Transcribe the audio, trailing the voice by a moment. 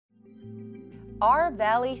Our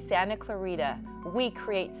Valley Santa Clarita, we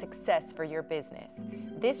create success for your business.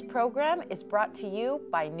 This program is brought to you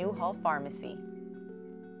by Newhall Pharmacy.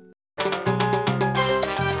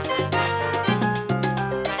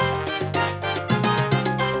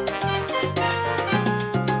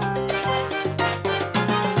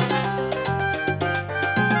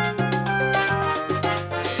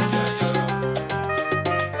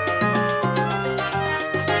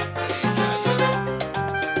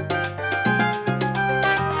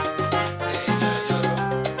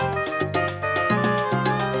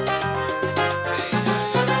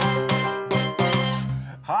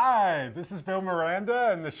 This is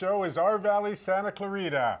Miranda, and the show is Our Valley Santa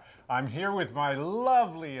Clarita. I'm here with my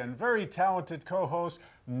lovely and very talented co-host,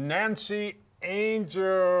 Nancy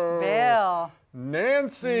Auger. Bill.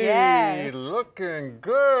 Nancy, yes. Looking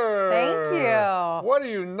good. Thank you. What are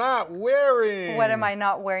you not wearing? What am I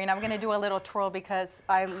not wearing? I'm going to do a little twirl because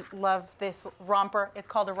I love this romper. It's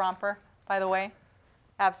called a romper, by the way.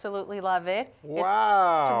 Absolutely love it.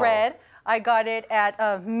 Wow. It's red. I got it at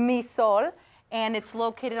Misol. And it's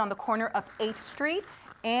located on the corner of 8th Street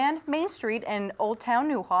and Main Street in Old Town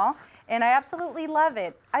Newhall. And I absolutely love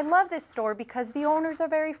it. I love this store because the owners are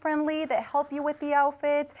very friendly. They help you with the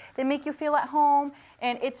outfits. They make you feel at home.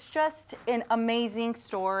 And it's just an amazing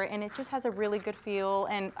store. And it just has a really good feel.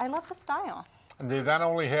 And I love the style. And they not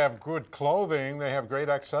only have good clothing, they have great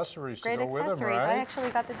accessories to go with them, right? I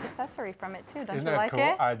actually got this accessory from it too. Don't Isn't you that like cool?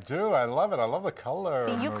 it? I do. I love it. I love the color.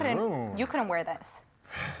 See, you couldn't wear this.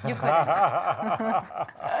 You couldn't.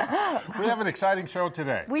 We have an exciting show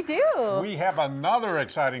today. We do. We have another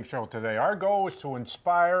exciting show today. Our goal is to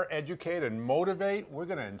inspire, educate, and motivate. We're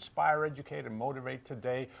going to inspire, educate, and motivate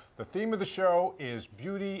today. The theme of the show is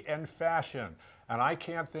beauty and fashion. And I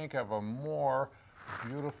can't think of a more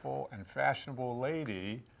beautiful and fashionable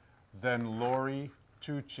lady than Lauri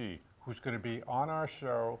Tucci, who's going to be on our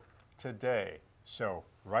show today. So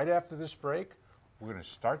right after this break, we're going to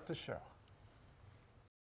start the show.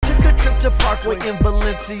 Trip to Parkway in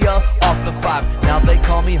Valencia, off the 5. Now they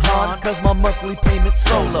call me Han, cause my monthly payment's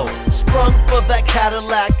so low. Sprung for that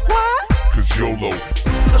Cadillac, what? Cause YOLO.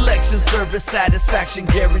 Selection, service, satisfaction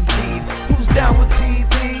guaranteed. Who's down with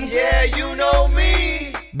PP? Yeah, you know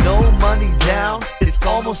me. No money down, it's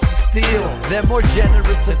almost a steal. They're more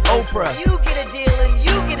generous than Oprah. You get a deal and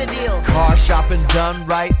you get a deal. Car shopping done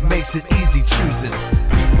right makes it easy choosing.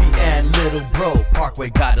 PP and Little Bro, Parkway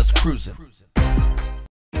got us cruising.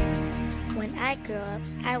 When I grow up,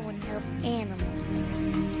 I want to help animals.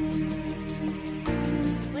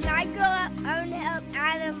 When I grow up, I want to help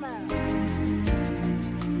animals.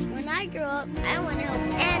 When I grow up, I want to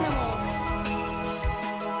help animals.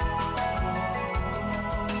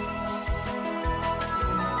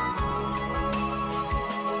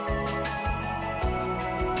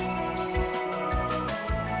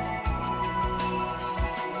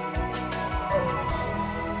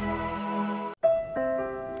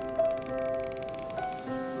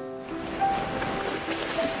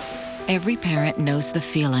 Every parent knows the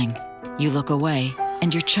feeling. You look away,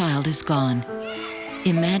 and your child is gone.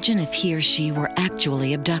 Imagine if he or she were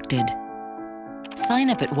actually abducted. Sign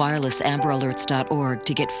up at wirelessamberAlerts.org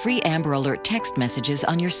to get free Amber Alert text messages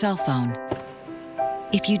on your cell phone.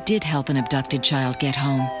 If you did help an abducted child get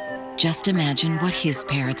home, just imagine what his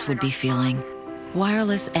parents would be feeling.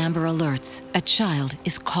 Wireless Amber Alerts. A child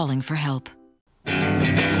is calling for help.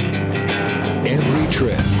 Every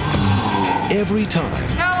trip, every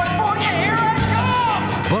time. Here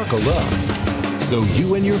I Buckle up so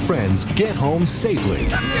you and your friends get home safely.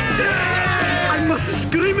 I must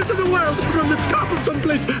scream into the world from the top of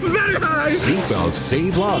someplace very high. Seatbelts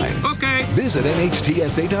save lives. Okay. Visit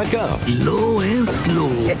NHTSA.gov. Low and slow.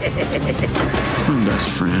 Best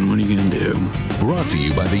friend, what are you going to do? Brought to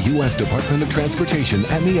you by the U.S. Department of Transportation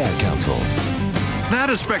and the Ad Council. That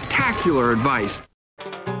is spectacular advice.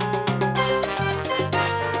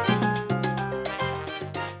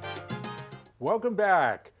 Welcome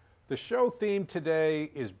back. The show theme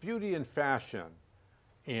today is beauty and fashion.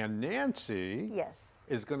 And Nancy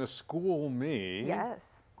is going to school me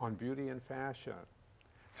on beauty and fashion.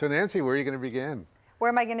 So Nancy, where are you going to begin? Where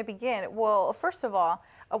am I going to begin? Well, first of all,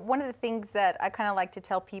 one of the things that I kind of like to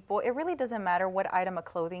tell people, it really doesn't matter what item of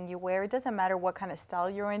clothing you wear. It doesn't matter what kind of style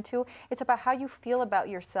you're into. It's about how you feel about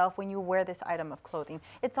yourself when you wear this item of clothing.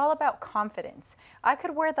 It's all about confidence. I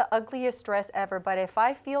could wear the ugliest dress ever, but if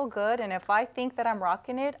I feel good and if I think that I'm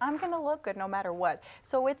rocking it, I'm going to look good no matter what.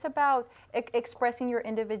 So it's about expressing your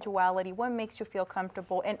individuality, what makes you feel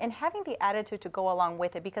comfortable, and having the attitude to go along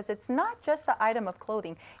with it, because it's not just the item of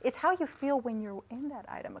clothing. It's how you feel when you're in that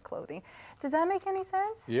item of clothing. Does that make any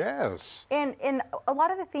sense? Yes. And a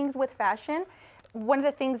lot of the things with fashion, one of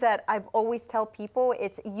the things that I always tell people,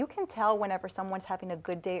 it's you can tell whenever someone's having a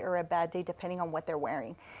good day or a bad day depending on what they're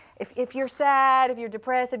wearing. If you're sad, if you're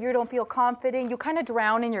depressed, if you don't feel confident, you kind of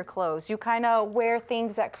drown in your clothes. You kind of wear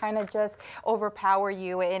things that kind of just overpower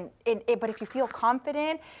you. But if you feel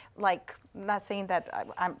confident, like, I'm not saying that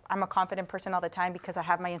I'm a confident person all the time because I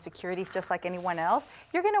have my insecurities just like anyone else.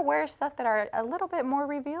 You're going to wear stuff that are a little bit more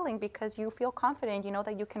revealing because you feel confident. You know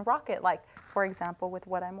that you can rock it, like, for example, with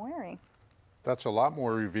what I'm wearing. That's a lot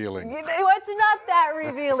more revealing. You know, it's not that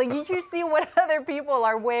revealing. You just see what other people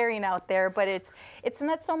are wearing out there, but it's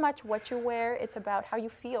not so much what you wear, it's about how you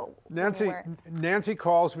feel. Nancy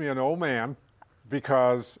calls me an old man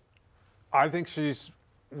because I think she's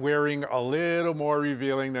wearing a little more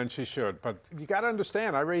revealing than she should. But you got to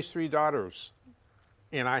understand, I raised 3 daughters,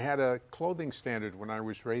 and I had a clothing standard when I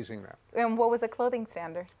was raising them. And what was a clothing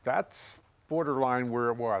standard? That's borderline where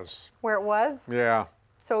it was. Where it was? Yeah.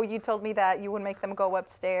 So you told me that you would make them go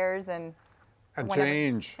upstairs and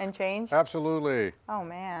change. And change? Absolutely. Oh,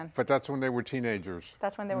 man. But that's when they were teenagers.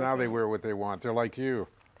 That's when they were Now they teenagers. wear what they want. They're like you.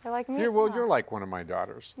 They're like me? You're like one of my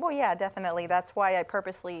daughters. Well, yeah, definitely. That's why I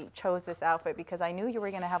purposely chose this outfit, because I knew you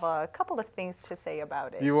were going to have a couple of things to say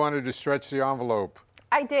about it. You wanted to stretch the envelope.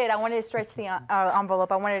 I did. I wanted to stretch the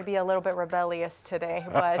envelope. I wanted to be a little bit rebellious today.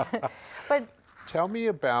 But Tell me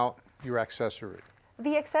about your accessory.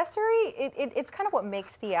 the accessory, it's kind of what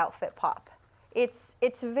makes the outfit pop. It's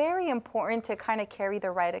very important to kind of carry the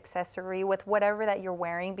right accessory with whatever that you're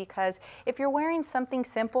wearing, because if you're wearing something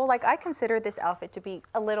simple, like I consider this outfit to be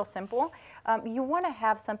a little simple, you want to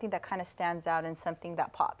have something that kind of stands out and something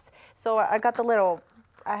that pops. So I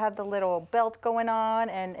have the little belt going on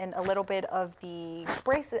and a little bit of the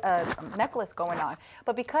necklace going on.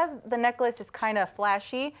 But because the necklace is kind of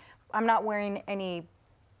flashy, I'm not wearing any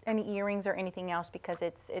earrings or anything else, because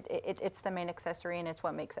it's the main accessory and it's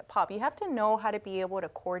what makes it pop. You have to know how to be able to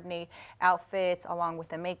coordinate outfits along with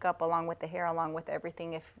the makeup, along with the hair, along with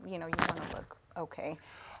everything, if you want to look okay.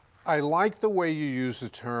 I like the way you use the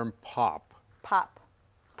term pop. Pop.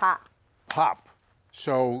 Pop. Pop.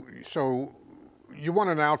 So you want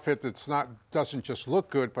an outfit doesn't just look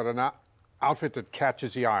good, but an outfit that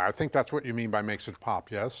catches the eye. I think that's what you mean by makes it pop,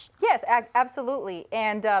 yes? Yes, absolutely.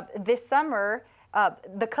 And this summer,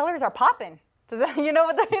 the colors are popping. You know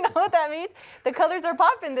what that means? The colors are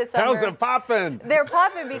popping this summer. How's it popping? They're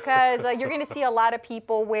popping because you're going to see a lot of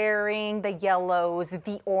people wearing the yellows,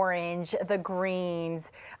 the orange, the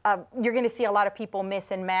greens. You're going to see a lot of people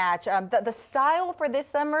miss and match. The style for this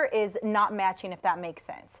summer is not matching, if that makes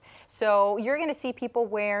sense. So you're going to see people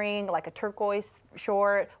wearing like a turquoise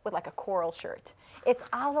short with like a coral shirt. It's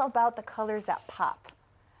all about the colors that pop.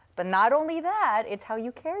 But not only that, it's how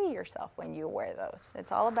you carry yourself when you wear those.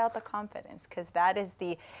 It's all about the confidence, because that is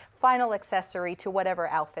the final accessory to whatever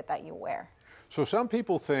outfit that you wear. So some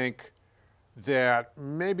people think that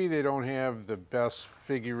maybe they don't have the best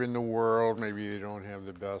figure in the world, maybe they don't have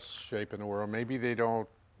the best shape in the world, maybe they're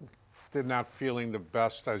not feeling the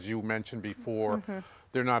best, as you mentioned before. Mm-hmm.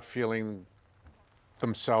 They're not feeling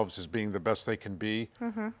themselves as being the best they can be.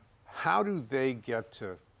 Mm-hmm. How do they get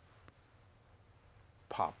to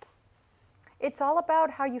pop? It's all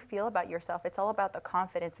about how you feel about yourself. It's all about the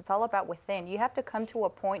confidence. It's all about within. You have to come to a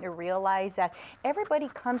point to realize that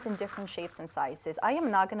everybody comes in different shapes and sizes. I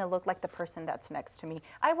am not going to look like the person that's next to me.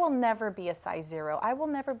 I will never be a size 0. I will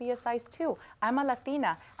never be a size 2. I'm a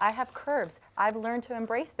Latina. I have curves. I've learned to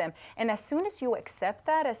embrace them. And as soon as you accept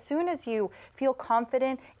that, as soon as you feel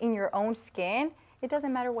confident in your own skin, it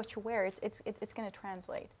doesn't matter what you wear, it's going to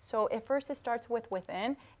translate. So at first it starts with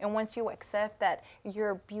within, and once you accept that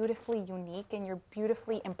you're beautifully unique and you're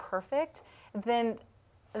beautifully imperfect, then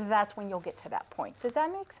that's when you'll get to that point. Does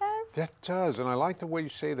that make sense? That does, and I like the way you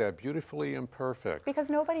say that, beautifully imperfect.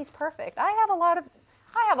 Because nobody's perfect. I have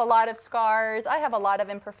a lot of scars, I have a lot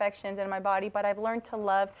of imperfections in my body, but I've learned to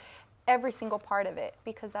love every single part of it,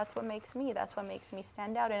 because that's what makes me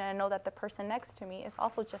stand out, and I know that the person next to me is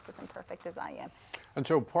also just as imperfect as I am. And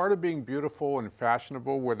so part of being beautiful and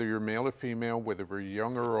fashionable, whether you're male or female, whether you're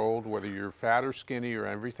young or old, whether you're fat or skinny or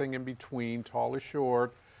everything in between, tall or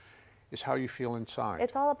short, is how you feel inside.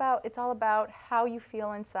 It's all about how you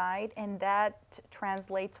feel inside, and that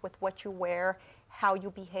translates with what you wear, how you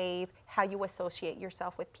behave, how you associate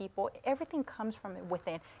yourself with people. Everything comes from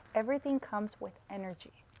within. Everything comes with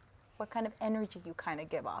energy. What kind of energy you kind of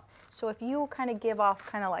give off. So if you kind of give off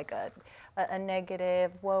kind of like a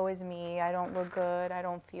negative, woe is me, I don't look good, I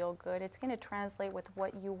don't feel good, it's going to translate with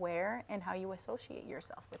what you wear and how you associate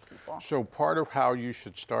yourself with people. So part of how you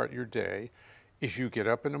should start your day is you get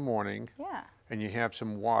up in the morning, yeah, and you have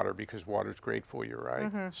some water, because water's great for you,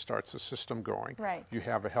 right? Starts the system going. Right. You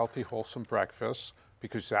have a healthy, wholesome breakfast,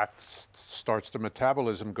 because that starts the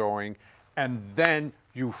metabolism going, and then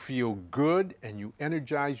you feel good and you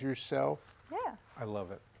energize yourself. Yeah. I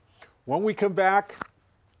love it. When we come back,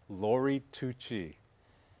 Lauri Tucci.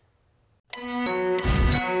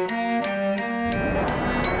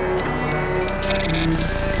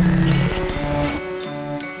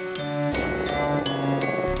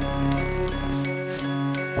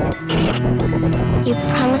 You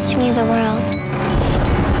promised me the world.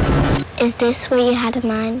 Is this what you had in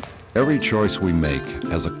mind? Every choice we make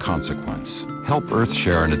has a consequence. Help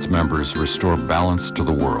EarthShare and its members restore balance to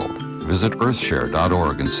the world. Visit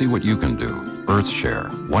earthshare.org and see what you can do.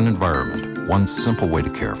 EarthShare, one environment, one simple way to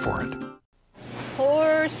care for it.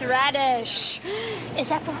 Horseradish. Is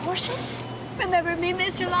that for horses? Remember me,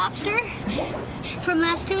 Mr. Lobster? From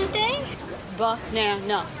last Tuesday?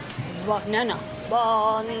 Banana. Banana.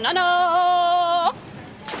 Banana.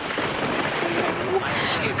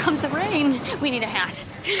 Here comes the rain. We need a hat.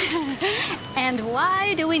 And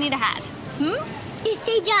why do we need a hat?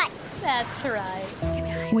 That's right.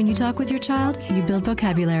 When you talk with your child, you build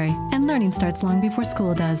vocabulary, and learning starts long before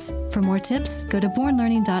school does. For more tips, go to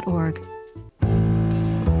bornlearning.org.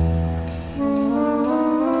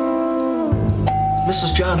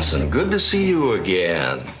 Mrs. Johnson, good to see you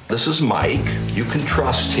again. This is Mike. You can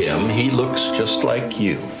trust him. He looks just like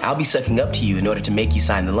you. I'll be sucking up to you in order to make you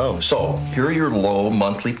sign the loan. So, here are your low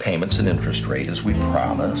monthly payments and interest rate as we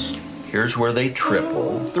promised. Here's where they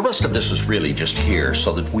triple. The rest of this is really just here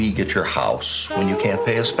so that we get your house when you can't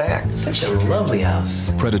pay us back. Such a lovely house.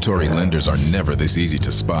 Predatory lenders are never this easy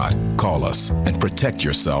to spot. Call us and protect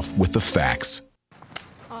yourself with the facts.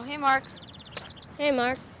 Oh, hey, Mark. Hey,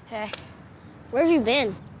 Mark. Hey. Where have you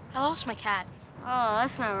been? I lost my cat. Oh,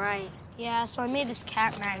 that's not right. Yeah, so I made this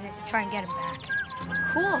cat magnet to try and get him back.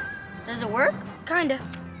 Cool. Does it work? Kinda.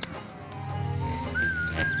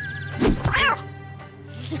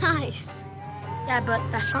 Nice. Yeah, but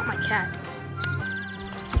that's not my cat.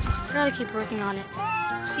 I gotta keep working on it.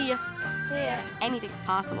 See ya. See ya. Anything's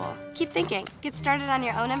possible. Keep thinking. Get started on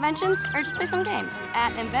your own inventions or just play some games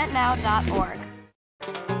at inventnow.org.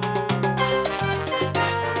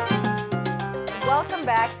 Welcome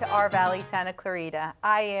back to our Valley, Santa Clarita.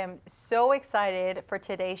 I am so excited for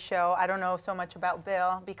today's show. I don't know so much about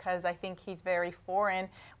Bill because I think he's very foreign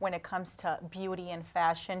when it comes to beauty and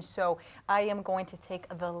fashion. So I am going to take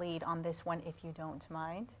the lead on this one if you don't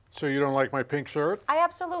mind. So you don't like my pink shirt? I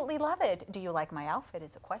absolutely love it. Do you like my outfit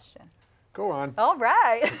is the question. Go on. All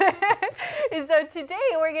right. So today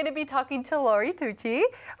we're going to be talking to Lauri Tucci,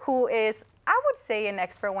 who is, I would say, an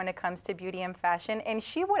expert when it comes to beauty and fashion, and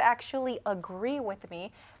she would actually agree with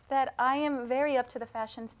me that I am very up to the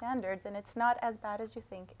fashion standards, and it's not as bad as you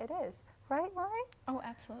think it is. Right, Lauri? Oh,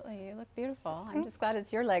 absolutely. You look beautiful. I'm just glad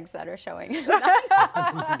it's your legs that are showing.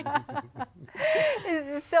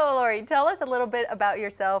 So, Lauri, tell us a little bit about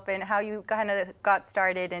yourself and how you kind of got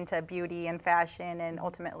started into beauty and fashion and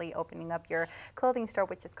ultimately opening up your clothing store,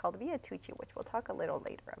 which is called Via Tucci, which we'll talk a little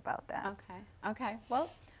later about that. Okay. Well,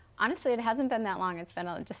 honestly, it hasn't been that long. It's been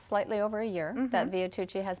just slightly over a year that Via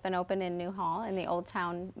Tucci has been open in Newhall in the Old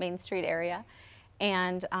Town Main Street area.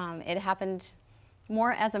 And it happened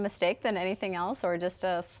more as a mistake than anything else, or just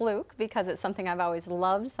a fluke, because it's something I've always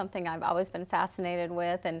loved, something I've always been fascinated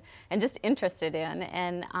with and just interested in.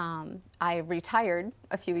 And I retired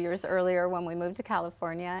a few years earlier when we moved to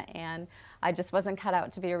California, and I just wasn't cut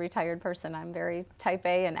out to be a retired person. I'm very type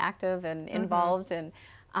A and active and involved, and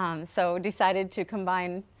so decided to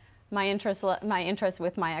combine my interest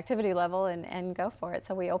with my activity level and go for it.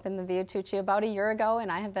 So we opened the Via Tucci about a year ago, and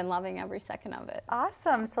I have been loving every second of it.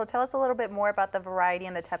 Awesome. So tell us a little bit more about the variety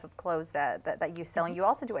and the type of clothes that you sell. And you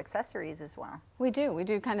also do accessories as well. We do. We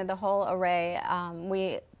do kind of the whole array.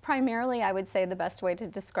 We primarily, I would say the best way to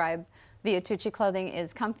describe Via Tucci clothing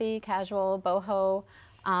is comfy, casual, boho.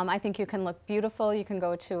 I think you can look beautiful. You can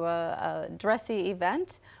go to a dressy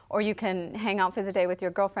event, or you can hang out for the day with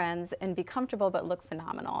your girlfriends and be comfortable but look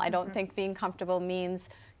phenomenal. I don't think being comfortable means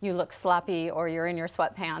you look sloppy or you're in your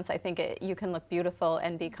sweatpants. I think you can look beautiful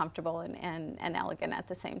and be comfortable and elegant at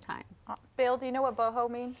the same time. Bill, do you know what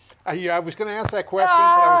boho means? Yeah, I was going to ask that question, but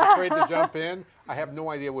I was afraid to jump in. I have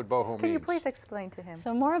no idea what boho means. Can you please explain to him?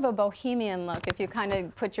 So more of a bohemian look. If you kind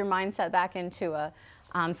of put your mindset back into a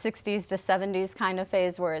 60s to 70s kind of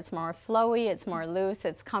phase where it's more flowy, it's more loose,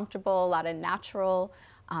 it's comfortable, a lot of natural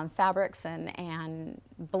fabrics and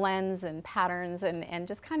blends and patterns, and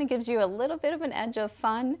just kind of gives you a little bit of an edge of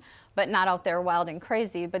fun, but not out there wild and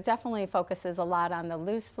crazy, but definitely focuses a lot on the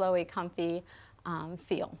loose, flowy, comfy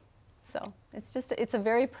feel. So it's a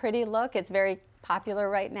very pretty look. It's very popular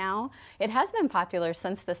right now. It has been popular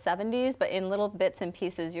since the 70s, but in little bits and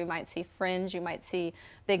pieces. You might see fringe, you might see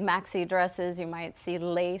big maxi dresses, you might see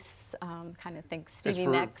lace, kind of think Stevie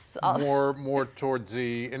Nicks. More towards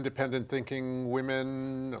the independent thinking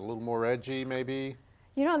women, a little more edgy maybe?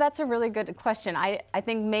 You know, that's a really good question. I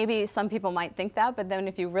think maybe some people might think that, but then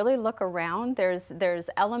if you really look around, there's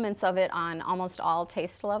elements of it on almost all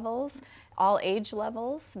taste levels, all age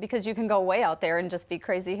levels, because you can go way out there and just be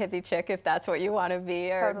crazy hippie chick if that's what you want to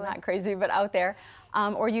be, or not crazy, but out there.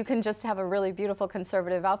 Or you can just have a really beautiful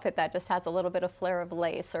conservative outfit that just has a little bit of flare of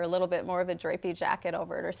lace or a little bit more of a drapey jacket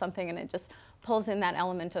over it or something, and it just pulls in that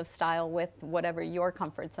element of style with whatever your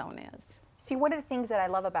comfort zone is. See, one of the things that I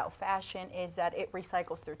love about fashion is that it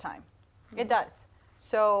recycles through time. It does.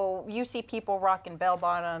 So you see people rocking bell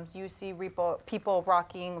bottoms, you see people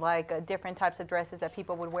rocking like different types of dresses that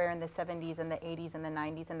people would wear in the 70s and the 80s and the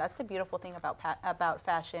 90s, and that's the beautiful thing about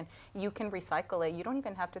fashion. You can recycle it. You don't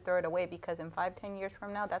even have to throw it away, because in 5-10 years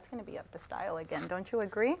from now, that's going to be up to style again. Don't you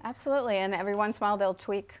agree? Absolutely, and every once in a while they'll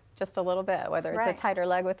tweak just a little bit, whether it's a tighter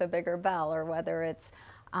leg with a bigger bell, or whether it's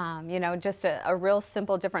you know, just a real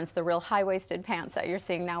simple difference, the real high-waisted pants that you're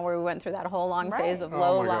seeing now, where we went through that whole long phase of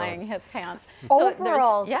low-lying hip pants.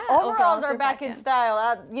 Overalls. So overalls are back in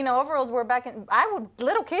style. You know, overalls were back in,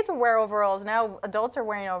 little kids would wear overalls. Now adults are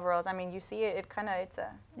wearing overalls. I mean, you see it, it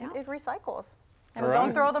recycles. And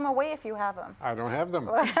don't throw them away if you have them. I don't have them.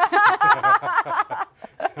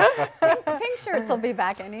 Pink shirts will be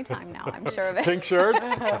back anytime now, I'm sure of it. Pink shirts?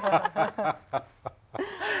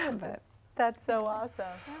 But that's so awesome.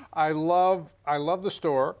 I love the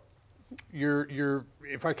store. You're,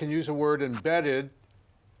 if I can use a word, embedded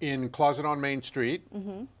in Closet on Main Street.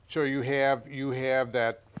 So you have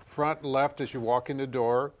that front left as you walk in the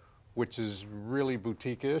door, which is really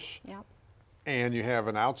boutique-ish. Yep. And you have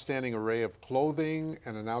an outstanding array of clothing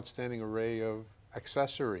and an outstanding array of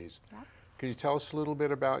accessories. Yep. Can you tell us a little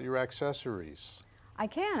bit about your accessories? I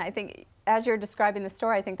can. I think as you're describing the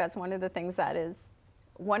store, I think that's one of the things that is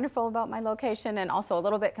wonderful about my location, and also a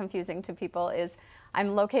little bit confusing to people, is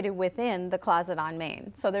I'm located within the Closet on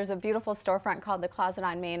Main. So there's a beautiful storefront called the Closet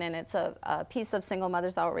on Main, and it's a piece of Single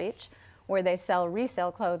Mothers Outreach, where they sell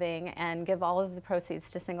resale clothing and give all of the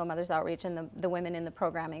proceeds to Single Mothers Outreach and the women in the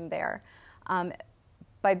programming there.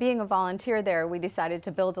 By being a volunteer there, we decided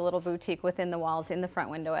to build a little boutique within the walls in the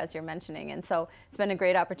front window, as you're mentioning. And so it's been a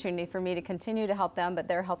great opportunity for me to continue to help them, but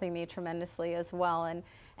they're helping me tremendously as well. And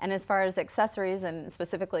as far as accessories, and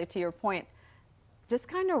specifically to your point, just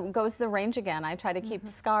kind of goes the range again. I try to keep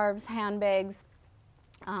scarves, handbags,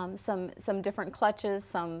 some different clutches,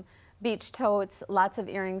 some beach totes, lots of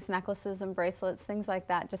earrings, necklaces, and bracelets, things like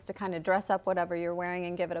that, just to kind of dress up whatever you're wearing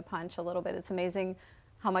and give it a punch a little bit. It's amazing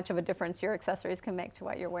how much of a difference your accessories can make to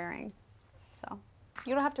what you're wearing. So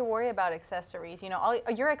you don't have to worry about accessories. You know,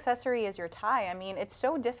 your accessory is your tie. I mean, it's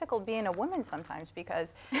so difficult being a woman sometimes,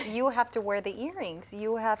 because you have to wear the earrings,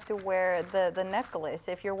 you have to wear the necklace.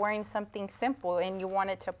 If you're wearing something simple and you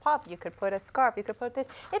want it to pop, you could put a scarf, you could put this.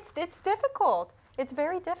 It's difficult. It's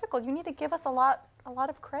very difficult. You need to give us a lot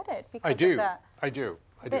of credit because of that. I do.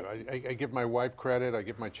 I give my wife credit. I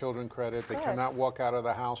give my children credit. They cannot walk out of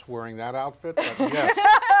the house wearing that outfit, but yes,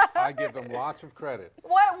 I give them lots of credit.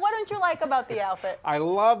 What don't you like about the outfit? I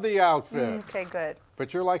love the outfit. Okay, good.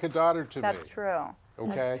 But you're like a daughter to me. That's true.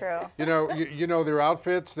 Okay. That's true. You know, there are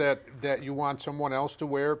outfits that you want someone else to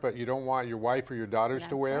wear, but you don't want your wife or your daughters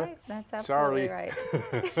to wear. Right. That's absolutely right.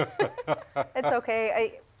 It's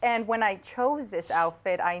okay. And when I chose this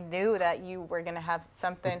outfit, I knew that you were going to have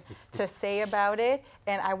something to say about it,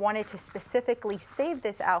 and I wanted to specifically save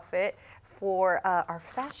this outfit for our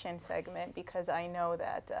fashion segment, because I know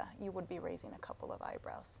that you would be raising a couple of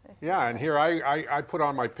eyebrows. Yeah, and here I put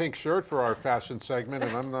on my pink shirt for our fashion segment,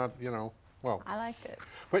 and I'm not, you know, well. I liked it.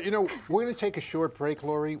 But, you know, we're going to take a short break,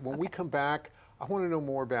 Lauri. When we come back, I want to know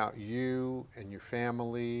more about you and your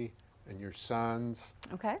family and your sons.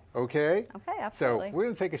 Okay. Okay? Okay, absolutely. So we're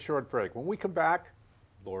going to take a short break. When we come back,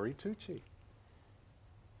 Lauri Tucci.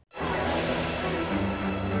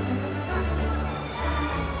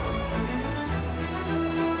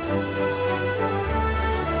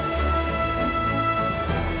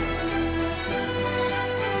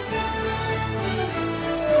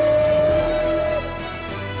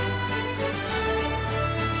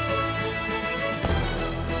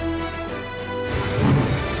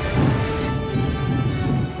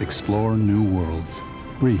 Explore new worlds.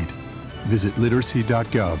 Read. Visit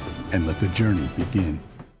literacy.gov and let the journey begin.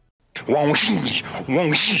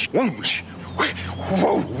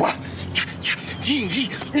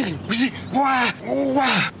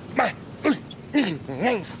 The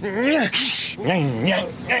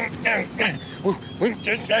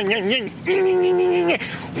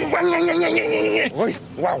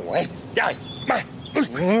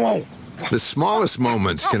smallest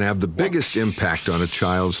moments can have the biggest impact on a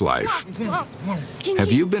child's life.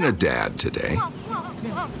 Have you been a dad today?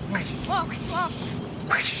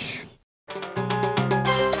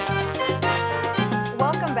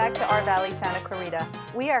 Welcome back to our Valley, Santa Clarita.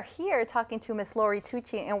 We are here talking to Miss Lauri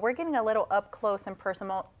Tucci, and we're getting a little up close and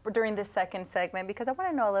personal during this second segment because I want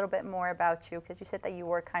to know a little bit more about you, because you said that you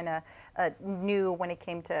were kind of new when it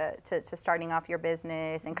came to starting off your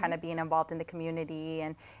business and kind of being involved in the community,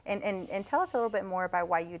 and tell us a little bit more about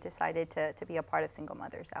why you decided to be a part of Single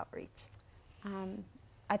Mothers Outreach.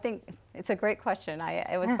 I think it's a great question.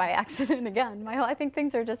 It was by accident again. I think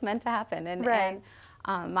things are just meant to happen, and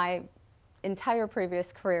my entire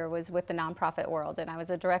previous career was with the nonprofit world, and I was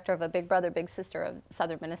a director of a Big Brother Big Sister of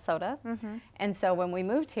Southern Minnesota. And so when we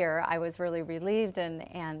moved here, I was really relieved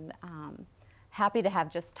and happy to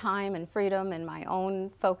have just time and freedom and my own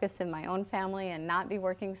focus in my own family and not be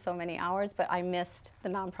working so many hours. But I missed the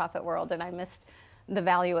nonprofit world, and I missed the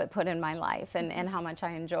value it put in my life, and how much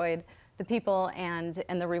I enjoyed the people and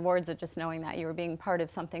the rewards of just knowing that you were being part of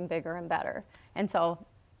something bigger and better. And so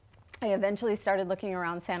I eventually started looking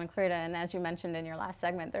around Santa Clarita, and as you mentioned in your last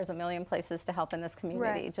segment, there's a million places to help in this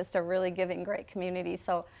community, just a really giving, great community.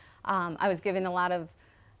 So I was giving a lot of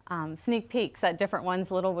sneak peeks at different ones,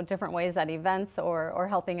 different ways at events, or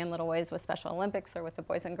helping in little ways with Special Olympics or with the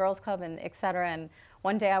Boys and Girls Club, and et cetera. And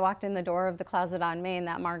one day I walked in the door of the Closet on Main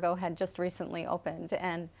that Margot had just recently opened,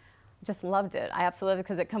 and just loved it. I absolutely,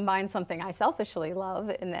 because it combined something I selfishly love,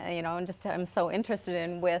 and and just I'm so interested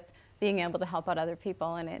in with being able to help out other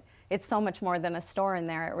people. And it's so much more than a store in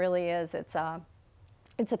there. It really is. It's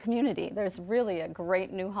a community. There's really a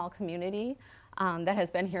great Newhall community that has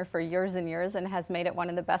been here for years and years and has made it one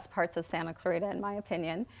of the best parts of Santa Clarita, in my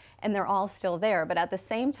opinion. And they're all still there. But at the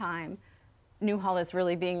same time, Newhall is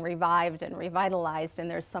really being revived and revitalized, and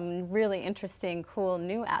there's some really interesting, cool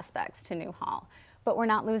new aspects to Newhall. But we're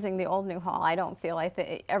not losing the old Newhall. I don't feel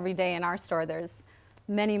like every day in our store there's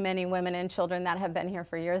many, many women and children that have been here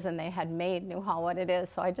for years, and they had made Newhall what it is.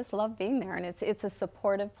 So I just love being there, and it's a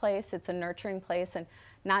supportive place, it's a nurturing place, and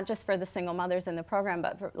not just for the single mothers in the program,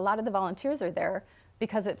 but for a lot of the volunteers are there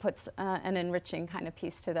because it puts an enriching kind of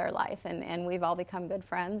piece to their life, and we've all become good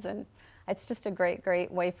friends, and it's just a great,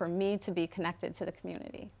 great way for me to be connected to the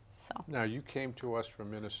community. So now you came to us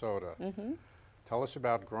from Minnesota. Tell us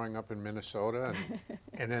about growing up in Minnesota,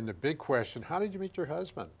 and then the big question: how did you meet your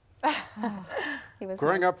husband? He was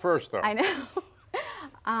growing up first, though. I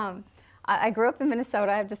know. I grew up in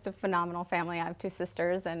Minnesota. I have just a phenomenal family. I have two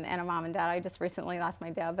sisters and a mom and dad. I just recently lost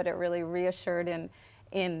my dad, but it really reassured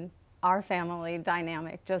in our family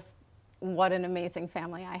dynamic just what an amazing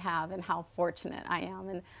family I have and how fortunate I am.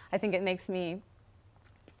 And I think it makes me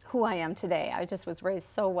who I am today. I just was raised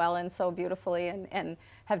so well and so beautifully, and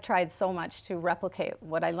have tried so much to replicate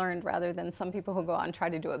what I learned rather than some people who go out and try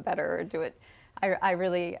to do it better or do it. I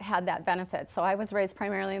really had that benefit. So I was raised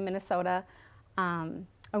primarily in Minnesota. I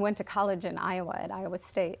went to college in Iowa at Iowa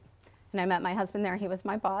State, and I met my husband there. He was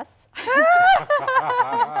my boss.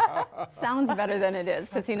 Sounds better than it is,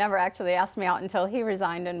 because he never actually asked me out until he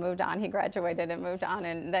resigned and moved on. He graduated and moved on,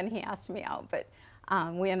 and then he asked me out. But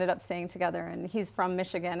we ended up staying together, and he's from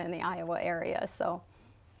Michigan in the Iowa area. So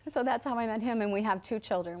that's how I met him, and we have two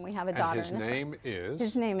children. We have a daughter. And his name is?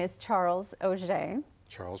 His name is Charles Auger.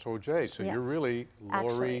 Charles Auger. So yes. You're really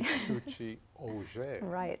Lauri Tucci Auger.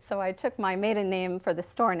 Right. So I took my maiden name for the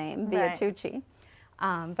store name, Via Tucci,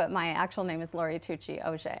 but my actual name is Lauri Tucci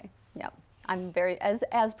Auger. Yep. I'm very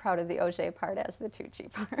as proud of the Auger part as the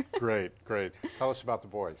Tucci part. Great, great. Tell us about the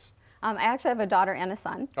boys. I actually have a daughter and a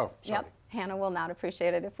son. Oh, sorry. Yep. Hannah will not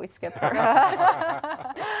appreciate it if we skip her.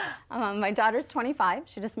 My daughter's 25.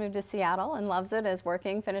 She just moved to Seattle and loves it, is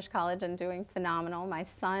working, finished college, and doing phenomenal. My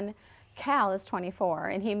son, Cal, is 24,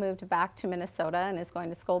 and he moved back to Minnesota and is going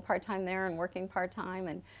to school part-time there and working part-time,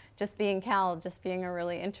 and just being Cal, just being a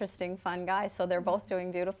really interesting, fun guy. So they're both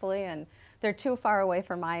doing beautifully, and they're too far away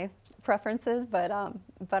from my preferences, but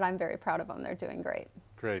I'm very proud of them. They're doing great.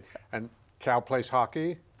 Great. So. And Cal plays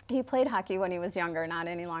hockey? He played hockey when he was younger, not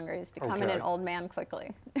any longer. He's becoming an old man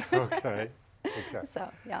quickly. Okay. Okay.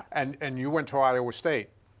 So, yeah. And you went to Iowa State.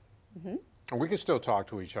 And we can still talk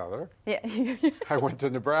to each other. Yeah. I went to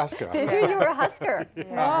Nebraska. Did you? You were a Husker. Yeah,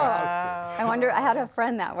 Oh. I'm a Husker. I wonder, I had a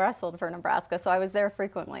friend that wrestled for Nebraska, so I was there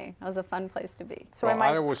frequently. It was a fun place to be. So well,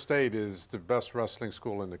 Iowa State is the best wrestling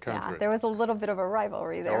school in the country. Yeah, there was a little bit of a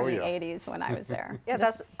rivalry there in the yeah. 80s when I was there.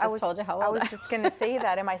 Yeah, I told you how old I was just going to say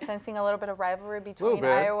that. Am I sensing a little bit of rivalry between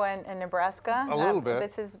Iowa and Nebraska? A little bit.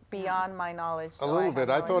 This is beyond my knowledge. A little bit.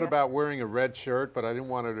 I thought about wearing a red shirt, but I didn't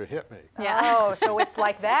want her to hit me. Yeah. Oh, so it's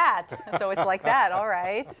like that. So it's like that. All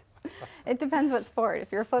right. It depends what sport.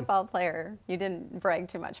 If you're a football player, you didn't brag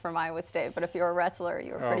too much from Iowa State, but if you're a wrestler,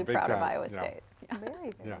 you were pretty proud of Iowa State. Yeah.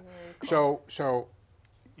 Very, very cool. So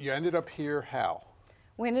you ended up here how?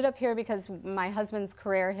 We ended up here because my husband's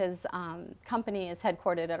career, his company is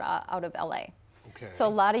headquartered out of LA. Okay. So a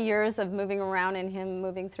lot of years of moving around and him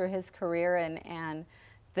moving through his career, and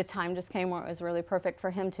the time just came where it was really perfect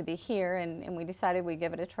for him to be here, and we decided we'd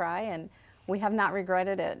give it a try, and we have not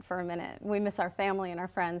regretted it for a minute. We miss our family and our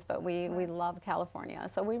friends, but we love California.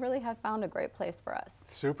 So we really have found a great place for us.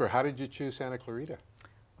 Super. How did you choose Santa Clarita?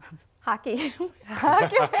 Hockey.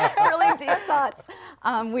 Hockey. Really deep thoughts.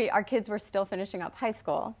 Our kids were still finishing up high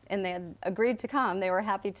school, and they had agreed to come. They were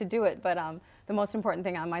happy to do it, but the most important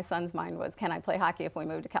thing on my son's mind was, can I play hockey if we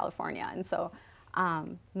moved to California? And so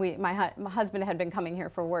my husband had been coming here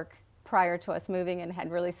for work prior to us moving and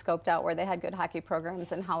had really scoped out where they had good hockey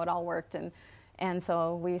programs and how it all worked. And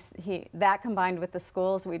so that combined with the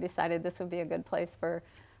schools, we decided this would be a good place for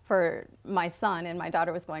my son, and my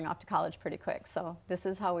daughter was going off to college pretty quick. So this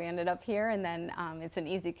is how we ended up here, and then it's an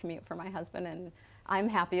easy commute for my husband, and I'm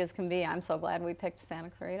happy as can be. I'm so glad we picked Santa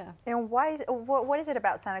Clarita. And what is it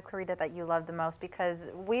about Santa Clarita that you love the most? Because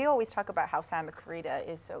we always talk about how Santa Clarita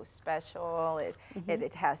is so special.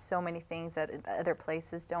 It has so many things that other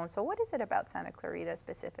places don't. So what is it about Santa Clarita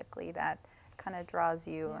specifically that kind of draws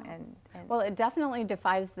you? And well, it definitely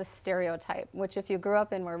defies the stereotype, which if you grew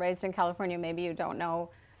up and were raised in California, maybe you don't know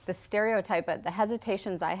the stereotype, but the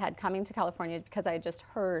hesitations I had coming to California because I had just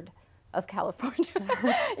heard of California,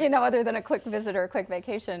 you know, other than a quick visit or a quick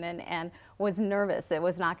vacation, and was nervous. It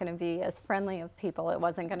was not going to be as friendly of people. It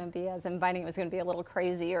wasn't going to be as inviting. It was going to be a little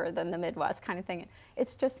crazier than the Midwest kind of thing.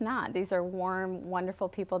 It's just not. These are warm, wonderful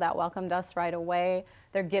people that welcomed us right away.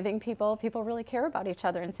 They're giving people. People really care about each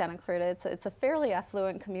other in Santa Clarita. It's a fairly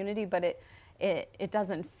affluent community, but it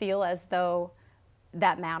doesn't feel as though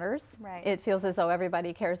that matters. Right. It feels as though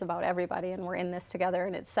everybody cares about everybody, and we're in this together,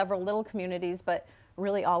 and it's several little communities, but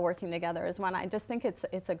really all working together as one. I just think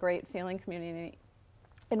it's a great feeling community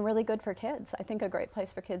and really good for kids. I think a great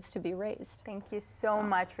place for kids to be raised. Thank you so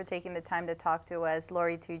much for taking the time to talk to us,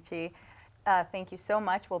 Lauri Tucci. Thank you so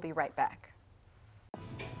much. We'll be right back.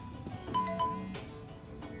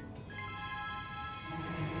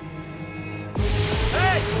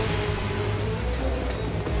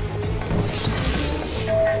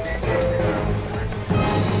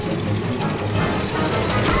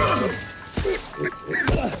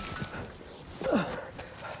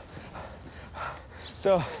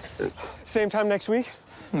 So, same time next week?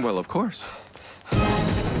 Well, of course.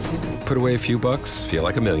 Put away a few bucks, feel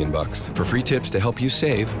like $1 million. For free tips to help you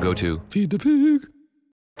save, go to Feed the Pig.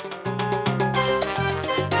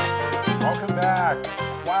 Welcome back.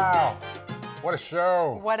 Wow. What a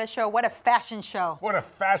show. What a show. What a fashion show. What a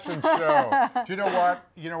fashion show. Do you know what?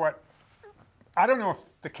 You know what? I don't know if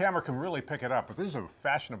the camera can really pick it up, but this is a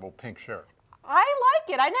fashionable pink shirt. I like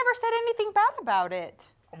it. I never said anything bad about it.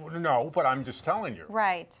 No, but I'm just telling you.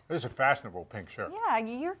 Right. This is a fashionable pink shirt. Yeah,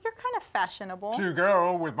 you're kind of fashionable. To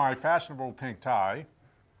go with my fashionable pink tie,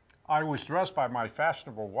 I was dressed by my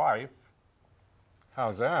fashionable wife.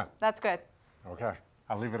 How's that? That's good. Okay,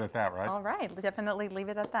 I'll leave it at that, right? All right, definitely leave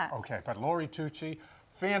it at that. Okay, but Lauri Tucci,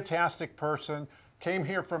 fantastic person, came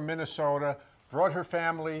here from Minnesota, brought her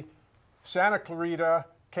family, Santa Clarita,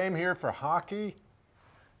 came here for hockey,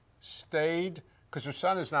 stayed, because her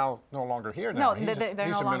son is now no longer here now. No, they're he's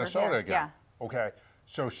no in longer Minnesota here. again. Yeah. Okay.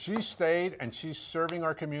 So she stayed, and she's serving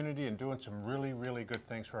our community and doing some really, really good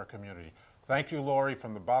things for our community. Thank you, Lauri,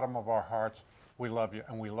 from the bottom of our hearts. We love you,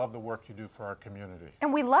 and we love the work you do for our community.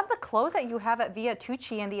 And we love the clothes that you have at Via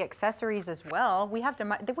Tucci and the accessories as well. We have to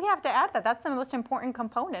add that. That's the most important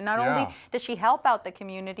component. Not only does she help out the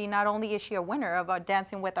community, not only is she a winner of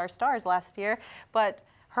Dancing with Our Stars last year, but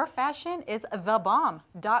her fashion is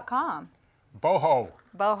thebomb.com. Boho.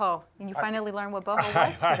 Boho. And you finally learned what boho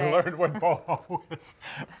was today. I learned what boho is.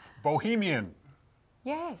 Bohemian.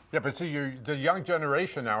 Yes. Yeah, but see, the young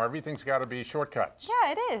generation now, everything's got to be shortcuts.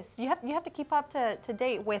 Yeah, it is. You have to keep up to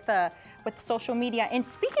date with social media. And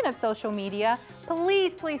speaking of social media,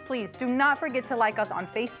 please, please, please do not forget to like us on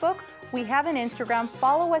Facebook. We have an Instagram.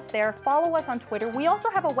 Follow us there. Follow us on Twitter. We also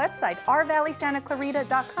have a website,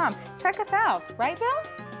 ourvalleysantaclarita.com. Check us out. Right, Bill?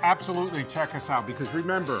 Absolutely, check us out, because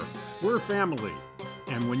remember, we're family.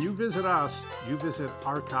 And when you visit us, you visit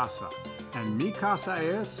our casa. And mi casa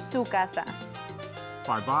es... Su casa.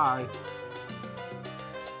 Bye-bye.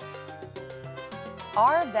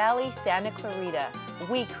 Our Valley Santa Clarita.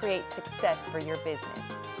 We create success for your business.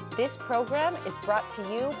 This program is brought to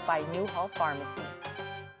you by Newhall Pharmacy.